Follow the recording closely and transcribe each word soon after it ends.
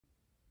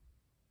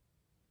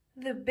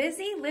The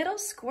Busy Little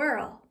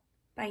Squirrel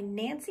by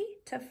Nancy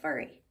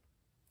Tafuri.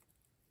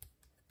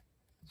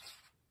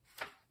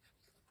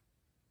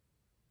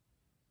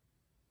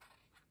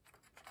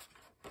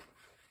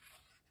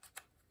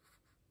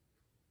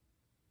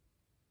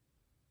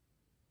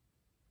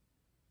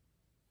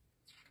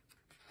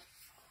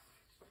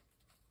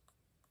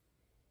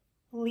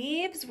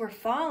 Leaves were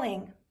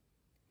falling.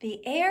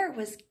 The air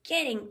was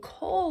getting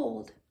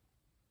cold.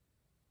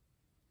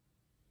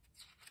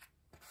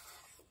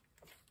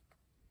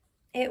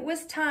 It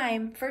was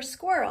time for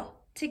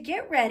Squirrel to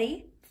get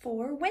ready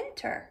for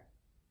winter.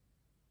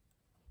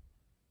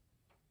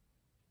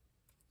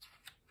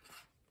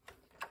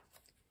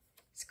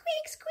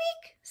 "Squeak,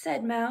 squeak,"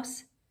 said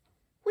Mouse.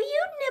 "Will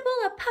you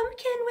nibble a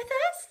pumpkin with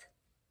us?"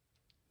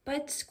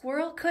 But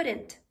Squirrel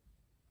couldn't.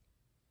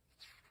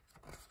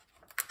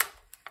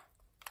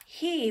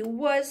 He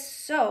was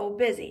so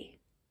busy.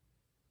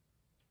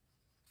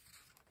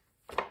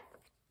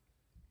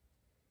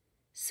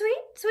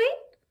 "Sweet,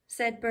 sweet,"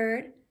 said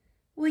Bird.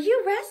 "Will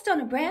you rest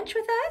on a branch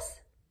with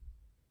us?"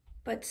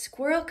 But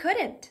Squirrel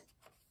couldn't.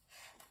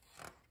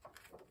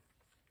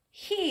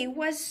 He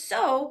was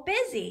so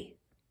busy.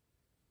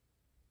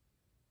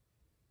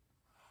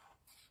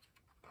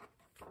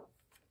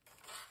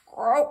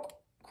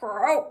 "Croak,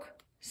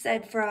 croak,"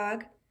 said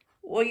Frog.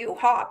 "Will you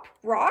hop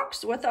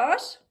rocks with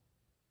us?"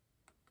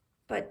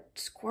 But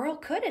Squirrel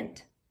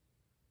couldn't.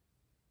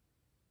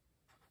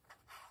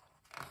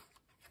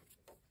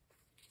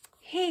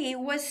 He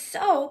was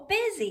so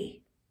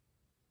busy.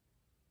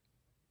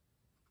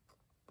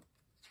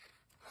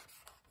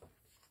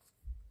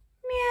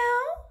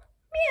 "Meow,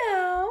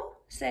 meow,"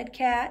 said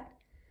Cat.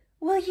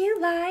 "Will you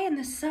lie in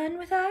the sun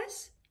with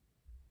us?"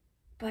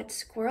 But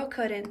Squirrel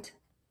couldn't.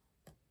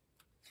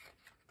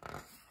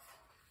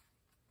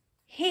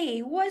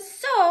 He was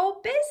so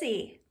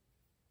busy.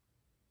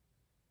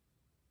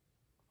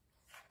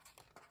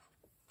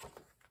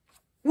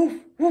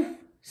 "Woof, woof,"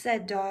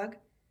 said Dog.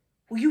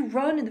 "Will you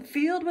run in the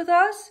field with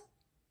us?"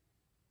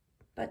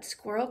 But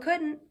Squirrel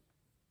couldn't.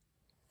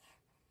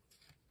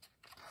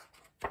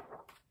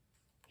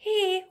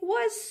 He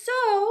was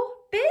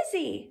so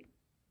busy.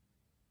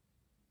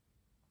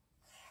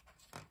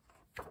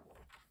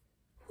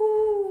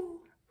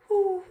 "Hoo,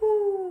 hoo,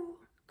 hoo,"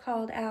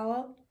 called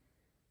Owl.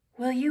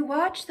 "Will you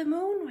watch the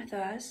moon with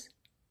us?"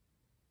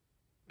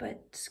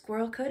 But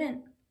Squirrel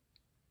couldn't.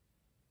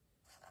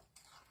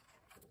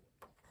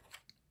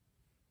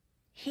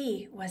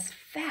 He was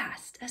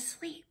fast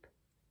asleep.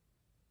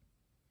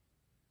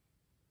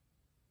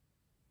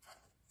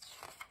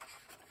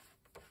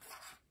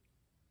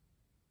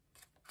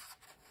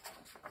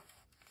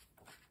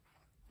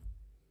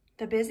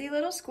 The Busy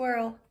Little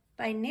Squirrel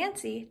by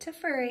Nancy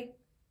Tafuri.